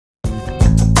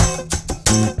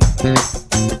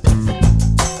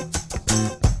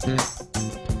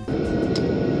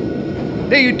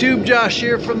YouTube? Josh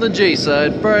here from the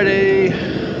J-Side Friday.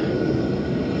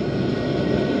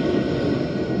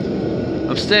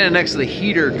 I'm standing next to the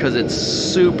heater because it's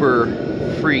super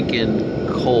freaking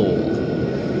cold.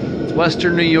 It's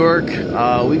Western New York.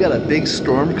 We got a big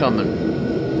storm coming.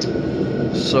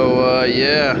 So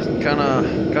yeah, kind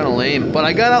of lame. But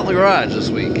I got out in the garage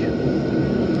this week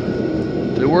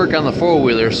to work on the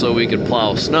four-wheeler so we could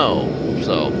plow snow.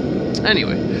 So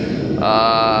anyway,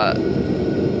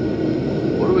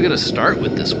 what are we gonna start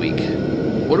with this week?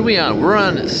 What are we on? We're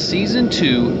on season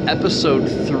 2, episode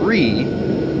 3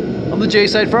 of the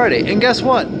J-Side Friday. And guess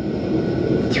what?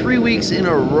 3 weeks in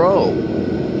a row.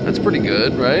 That's pretty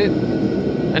good, right?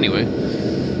 Anyway,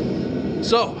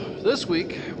 so this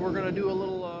week we're gonna do a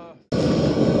little.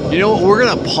 You know what? We're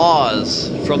gonna pause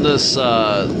from this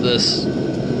this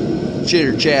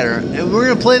chitter chatter, and we're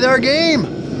gonna play our game.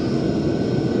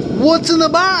 What's in the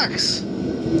box?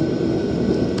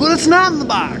 But it's not in the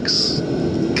box,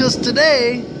 because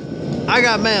today I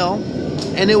got mail,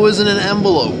 and it was in an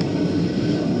envelope,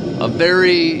 a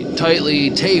very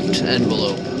tightly taped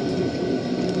envelope,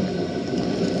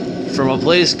 from a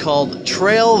place called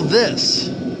Trail This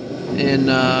in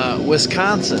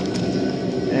Wisconsin.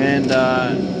 And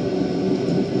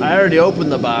I already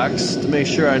opened the box to make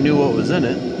sure I knew what was in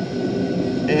it,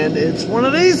 and it's one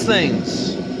of these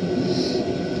things.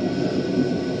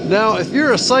 Now, if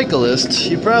you're a cyclist,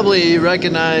 you probably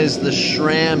recognize the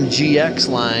SRAM GX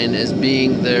line as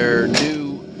being their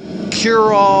new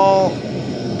cure-all,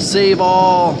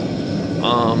 save-all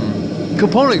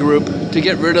component group to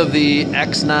get rid of the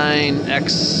X9,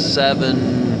 X7,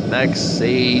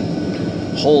 X8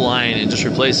 whole line and just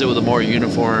replace it with a more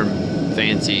uniform,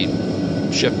 fancy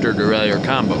shifter derailleur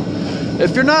combo.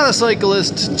 If you're not a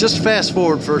cyclist, just fast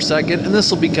forward for a second, and this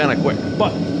will be kind of quick.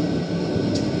 But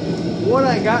what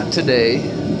I got today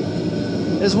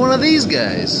is one of these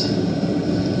guys.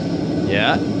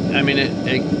 Yeah, I mean,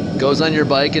 it goes on your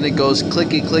bike and it goes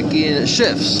clicky clicky and it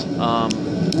shifts.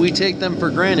 We take them for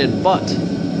granted, but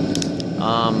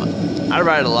I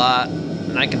ride a lot,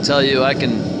 and I can tell you I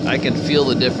can feel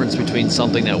the difference between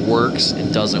something that works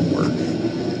and doesn't work,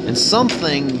 and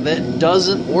something that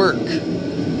doesn't work.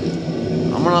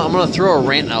 I'm gonna throw a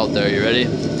rant out there. You ready?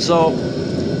 So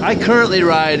I currently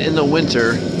ride in the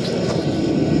winter.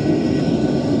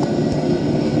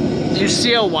 You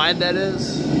see how wide that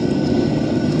is?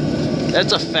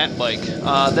 That's a fat bike.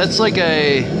 That's like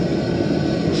a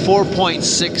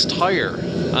 4.6 tire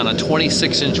on a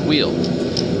 26-inch wheel.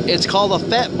 It's called a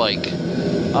fat bike.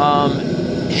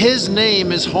 His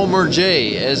name is Homer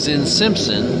J, as in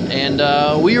Simpson, and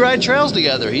we ride trails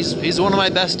together. He's one of my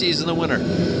besties in the winter.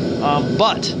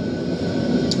 But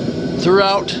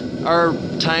throughout our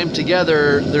time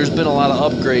together, there's been a lot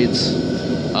of upgrades.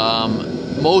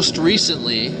 Most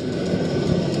recently,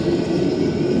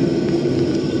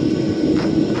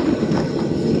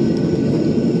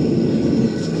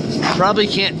 probably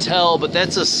can't tell, but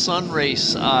that's a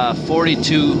Sunrace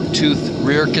 42-tooth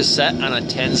rear cassette on a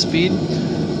 10-speed.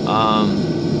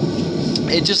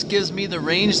 It just gives me the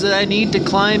range that I need to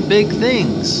climb big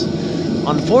things.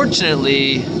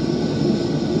 Unfortunately,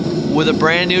 with a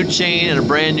brand new chain and a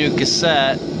brand new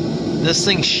cassette, this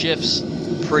thing shifts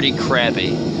pretty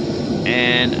crappy.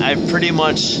 And I've pretty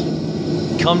much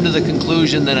come to the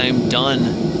conclusion that I'm done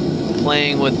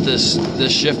playing with this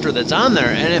shifter that's on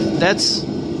there. And if that's,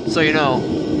 so you know,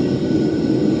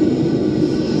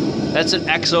 that's an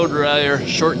XO derailleur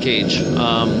short cage.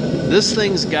 This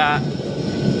thing's got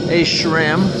a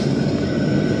SRAM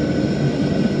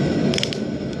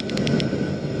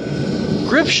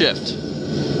grip shift.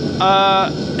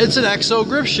 It's an XO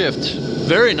grip shift.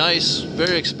 Very nice,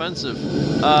 very expensive.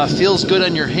 Feels good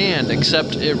on your hand,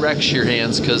 except it wrecks your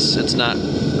hands because it's not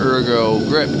ergo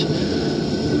gripped.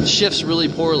 Shifts really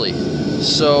poorly.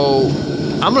 So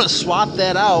I'm gonna swap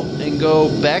that out and go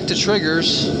back to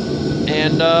triggers,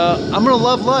 and I'm gonna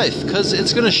love life because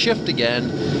it's gonna shift again,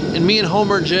 and me and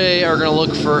Homer J are gonna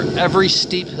look for every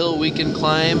steep hill we can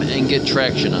climb and get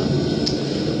traction on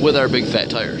with our big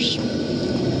fat tires.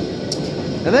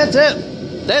 And that's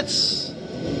it. That's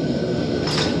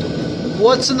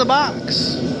what's in the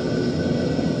box.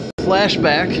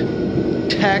 Flashback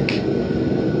tech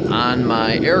on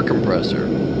my air compressor.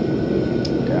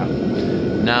 Yeah.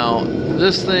 Now,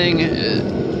 this thing,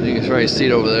 you can probably see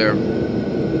it over there.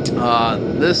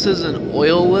 This is an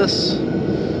oilless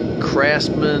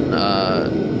Craftsman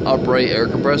upright air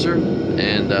compressor,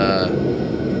 and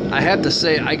I have to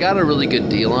say I got a really good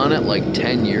deal on it like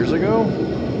 10 years ago.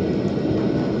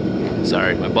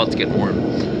 Sorry, my butt's getting warm.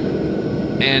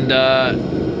 And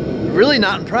really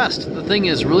not impressed. The thing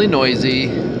is really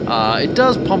noisy. It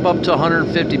does pump up to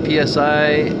 150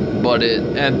 psi, but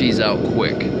it empties out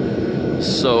quick.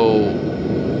 So,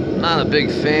 not a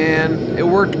big fan. It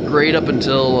worked great up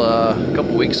until a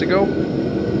couple weeks ago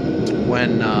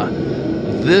when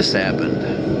this happened.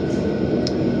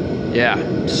 Yeah,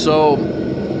 so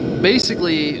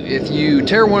basically, if you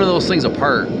tear one of those things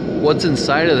apart, what's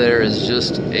inside of there is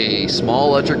just a small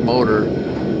electric motor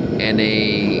and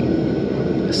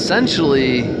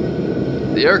essentially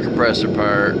the air compressor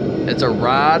part. It's a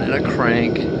rod and a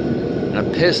crank and a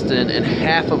piston and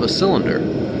half of a cylinder.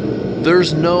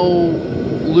 There's no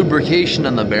lubrication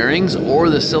on the bearings or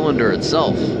the cylinder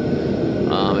itself.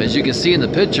 As you can see in the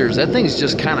pictures, that thing's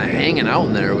just kind of hanging out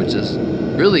in there, which is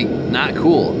really not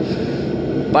cool.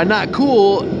 By not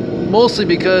cool, mostly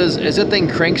because as that thing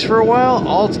cranks for a while,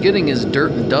 all it's getting is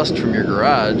dirt and dust from your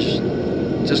garage.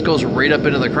 It just goes right up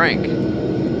into the crank.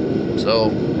 So,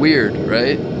 weird,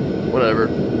 right? Whatever.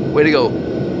 Way to go,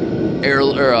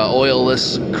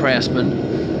 oilless craftsman.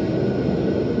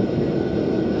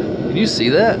 Can you see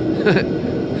that?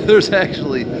 There's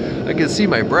actually, I can see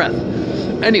my breath.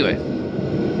 Anyway,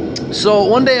 so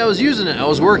one day I was using it. I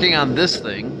was working on this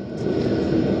thing.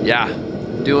 Yeah,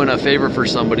 doing a favor for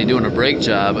somebody, doing a brake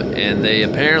job, and they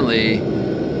apparently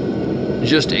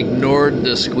just ignored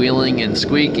the squealing and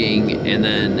squeaking and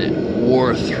then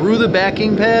wore through the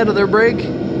backing pad of their brake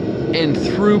and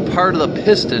through part of the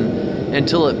piston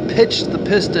until it pitched the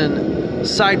piston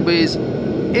sideways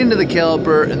into the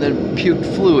caliper and then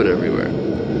puked fluid everywhere.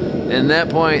 And at that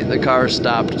point, the car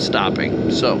stopped stopping.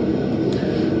 So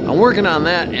I'm working on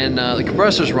that, and the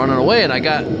compressor's running away, and I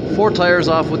got 4 tires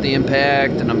off with the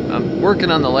impact, and I'm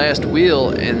working on the last wheel,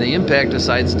 and the impact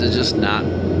decides to just not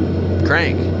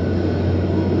crank.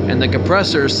 And the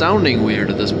compressor is sounding weird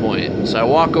at this point. So I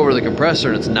walk over to the compressor,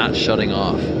 and it's not shutting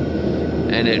off.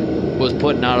 And it was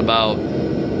putting out about,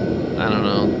 I don't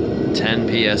know,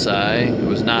 10 psi. It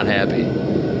was not happy.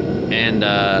 And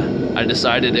I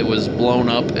decided it was blown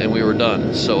up and we were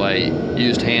done. So I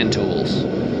used hand tools.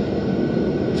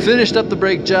 Finished up the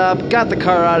brake job, got the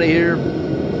car out of here.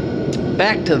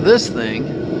 Back to this thing.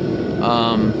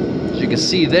 As you can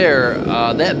see there,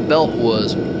 that belt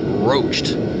was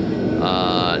roached.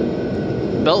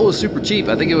 Belt was super cheap.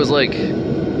 I think it was like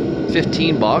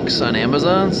 15 bucks on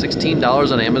Amazon,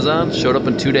 $16 on Amazon. Showed up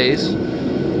in 2 days.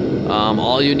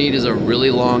 All you need is a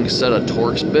really long set of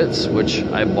Torx bits, which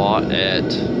I bought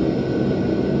at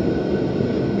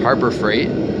Harbor Freight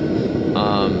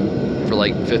for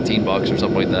like 15 bucks or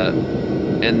something like that.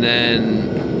 And then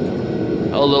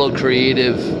a little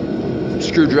creative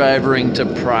screwdrivering to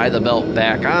pry the belt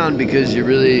back on, because they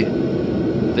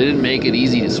didn't make it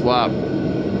easy to swap.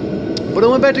 But it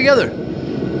went back together.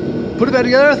 Put it back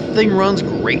together, the thing runs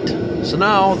great. So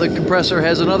now the compressor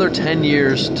has another 10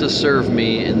 years to serve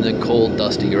me in the cold,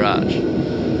 dusty garage.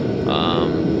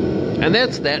 And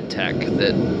that's that tech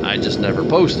that I just never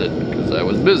posted because I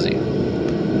was busy.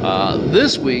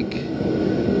 This week,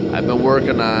 I've been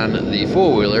working on the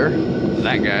four-wheeler,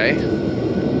 that guy,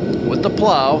 with the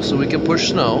plow so we can push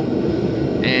snow.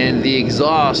 And the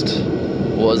exhaust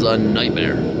was a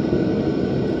nightmare.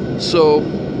 So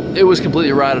it was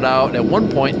completely rotted out. At one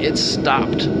point, it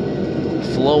stopped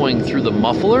flowing through the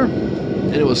muffler,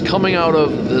 and it was coming out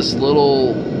of this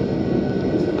little,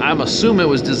 I'm assuming it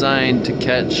was designed to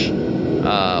catch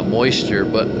moisture,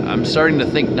 but I'm starting to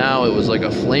think now it was like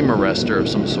a flame arrestor of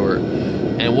some sort.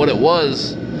 And what it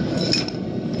was,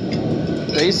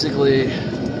 basically,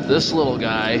 this little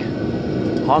guy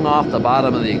hung off the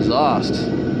bottom of the exhaust,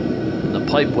 and the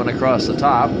pipe went across the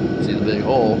top. See the big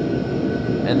hole?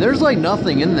 And there's like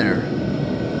nothing in there.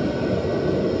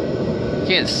 You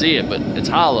can't see it, but it's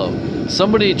hollow.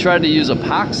 Somebody tried to use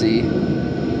epoxy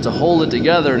to hold it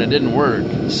together and it didn't work.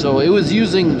 So it was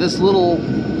using this little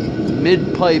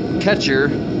mid-pipe catcher.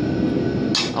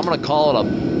 I'm gonna call it a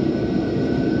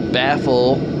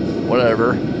baffle,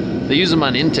 whatever. They use them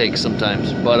on intakes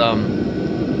sometimes, but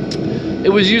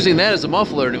it was using that as a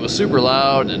muffler, and it was super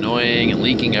loud and annoying and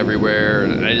leaking everywhere.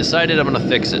 And I decided I'm gonna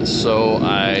fix it. So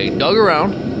I dug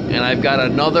around, and I've got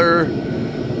another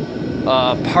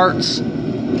parts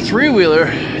three-wheeler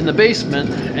in the basement,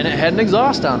 and it had an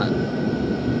exhaust on it.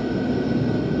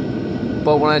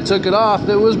 But when I took it off,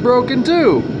 it was broken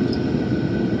too.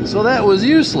 So that was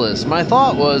useless. My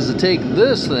thought was to take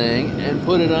this thing and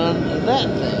put it on that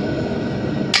thing.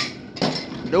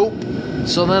 Nope.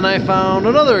 So then I found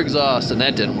another exhaust, and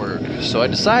that didn't work. So I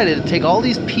decided to take all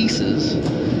these pieces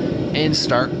and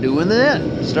start doing that.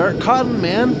 Start cutting,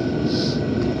 man.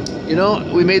 You know,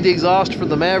 we made the exhaust for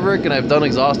the Maverick, and I've done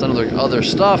exhaust on other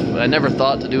stuff. I never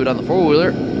thought to do it on the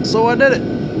four-wheeler, so I did it.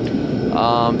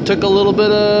 Took a little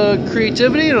bit of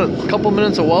creativity and a couple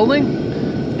minutes of welding,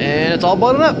 and it's all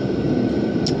buttoned up.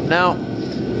 Now,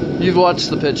 you've watched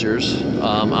the pictures.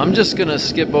 I'm just gonna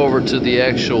skip over to the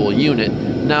actual unit.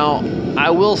 Now, I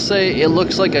will say it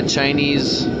looks like a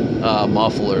Chinese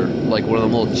muffler, like one of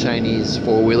them little Chinese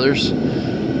four-wheelers,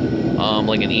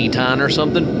 like an Eton or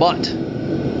something, but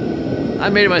I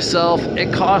made it myself.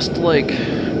 It cost like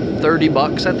 30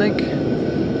 bucks, I think.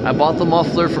 I bought the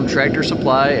muffler from Tractor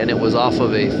Supply, and it was off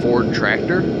of a Ford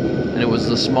tractor, and it was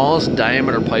the smallest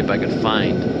diameter pipe I could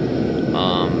find.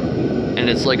 And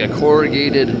it's like a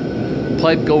corrugated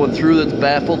pipe going through that's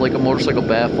baffled, like a motorcycle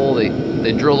baffle.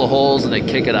 They drill the holes and they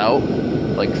kick it out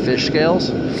like fish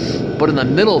scales. But in the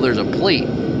middle there's a plate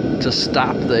to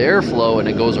stop the airflow, and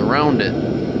it goes around it,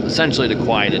 essentially to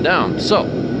quiet it down. So,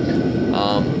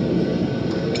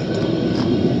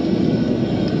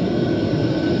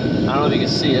 I don't know if you can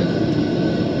see it.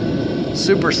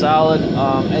 Super solid.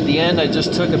 At the end, I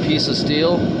just took a piece of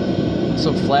steel,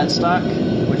 some flat stock,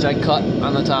 which I cut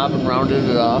on the top and rounded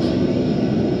it off.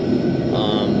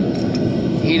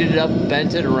 Heated it up,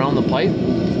 bent it around the pipe.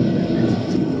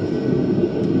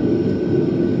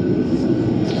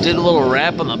 Did a little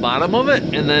wrap on the bottom of it,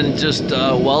 and then just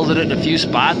welded it in a few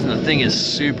spots, and the thing is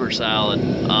super solid.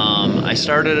 I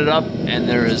started it up, and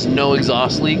there is no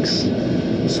exhaust leaks.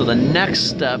 So the next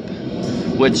step,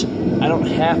 which I don't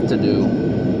have to do,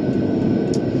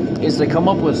 is to come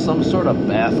up with some sort of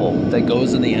baffle that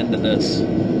goes in the end of this.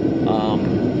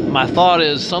 My thought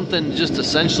is something just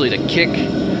essentially to kick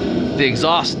the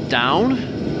exhaust down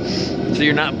so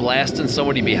you're not blasting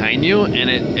somebody behind you, and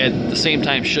it at the same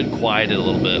time should quiet it a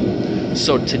little bit.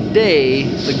 So today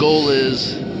the goal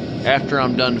is, after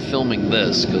I'm done filming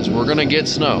this, because we're gonna get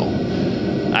snow,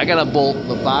 I gotta bolt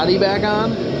the body back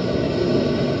on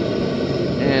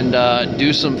and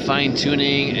do some fine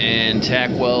tuning and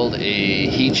tack weld a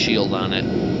heat shield on it,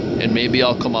 and maybe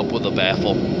I'll come up with a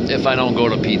baffle if I don't go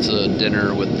to pizza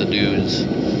dinner with the dudes.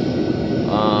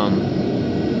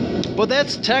 But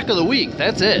that's tech of the week.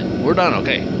 That's it. We're done.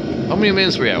 Okay, how many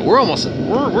minutes are we at?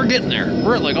 We're getting there.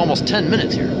 We're at like almost 10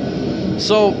 minutes here.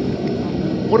 So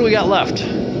what do we got left?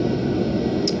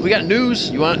 We got news.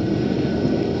 You want?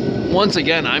 Once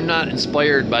again, I'm not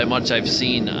inspired by much I've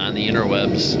seen on the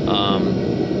interwebs.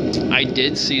 I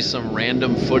did see some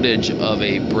random footage of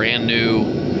a brand new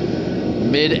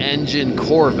mid-engine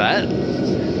Corvette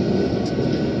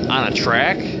on a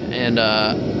track, and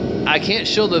I can't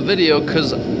show the video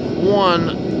because, one,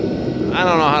 I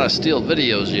don't know how to steal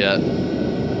videos yet.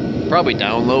 Probably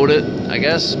download it, I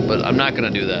guess, but I'm not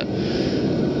going to do that.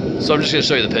 So I'm just going to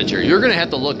show you the picture. You're going to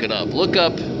have to look it up. Look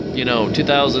up, you know,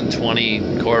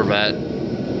 2020 Corvette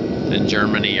in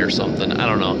Germany or something. I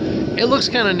don't know. It looks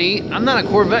kind of neat. I'm not a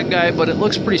Corvette guy, but it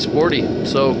looks pretty sporty.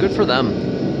 So good for them.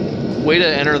 Way to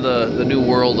enter the new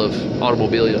world of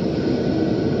automobilia.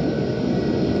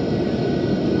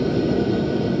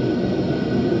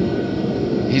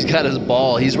 He's got his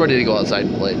ball. He's ready to go outside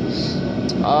and play.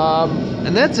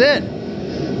 And that's it.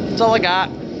 That's all I got.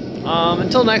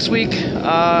 Until next week,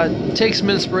 take some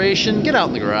inspiration. Get out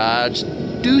in the garage.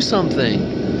 Do something.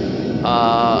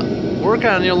 Work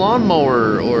on your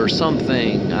lawnmower or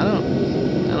something. I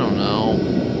don't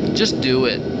know. Just do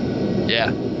it.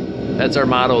 Yeah. That's our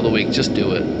motto of the week. Just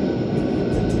do it.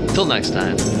 Till next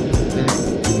time.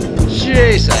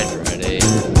 J-Side Friday.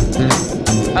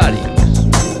 Adios.